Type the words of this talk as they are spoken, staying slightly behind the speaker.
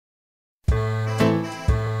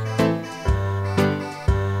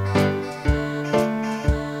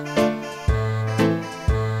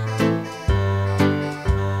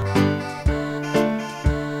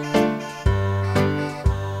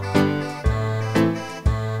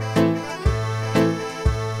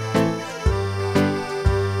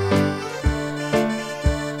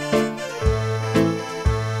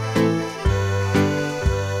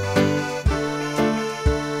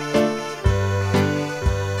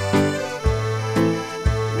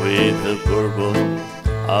with the bourbon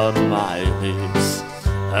on my lips,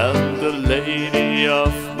 and the lady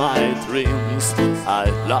of my dreams. I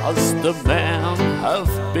lost the man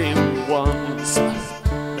I've been once,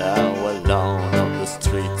 now alone on the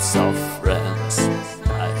streets of France.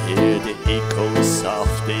 I hear the echoes of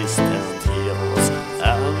distant hills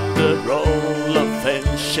and the roll of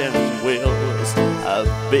ancient wheels.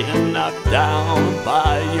 I've been knocked down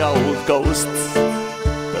by old ghosts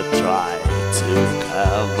that try to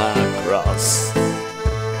come across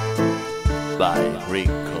by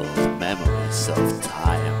wrinkled memories of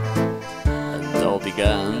time, and all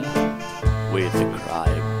began with a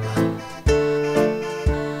crime.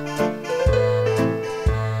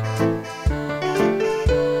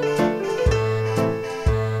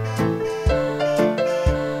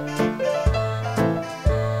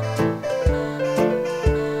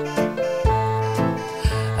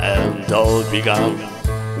 And all began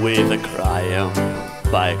with a crime,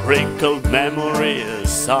 by wrinkled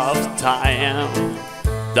memories of time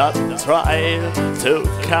that tried to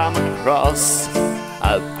come across.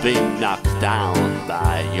 I've been knocked down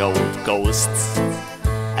by old ghosts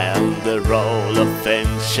and the roll of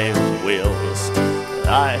ancient wheels.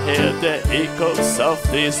 I hear the echoes of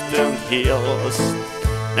distant hills,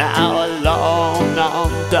 now alone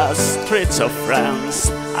on the streets of France.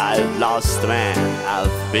 I lost the man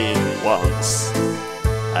I've been once,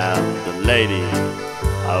 and the lady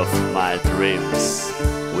of my dreams,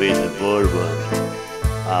 with the bourbon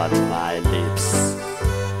on my lips,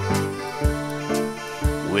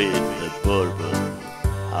 with the bourbon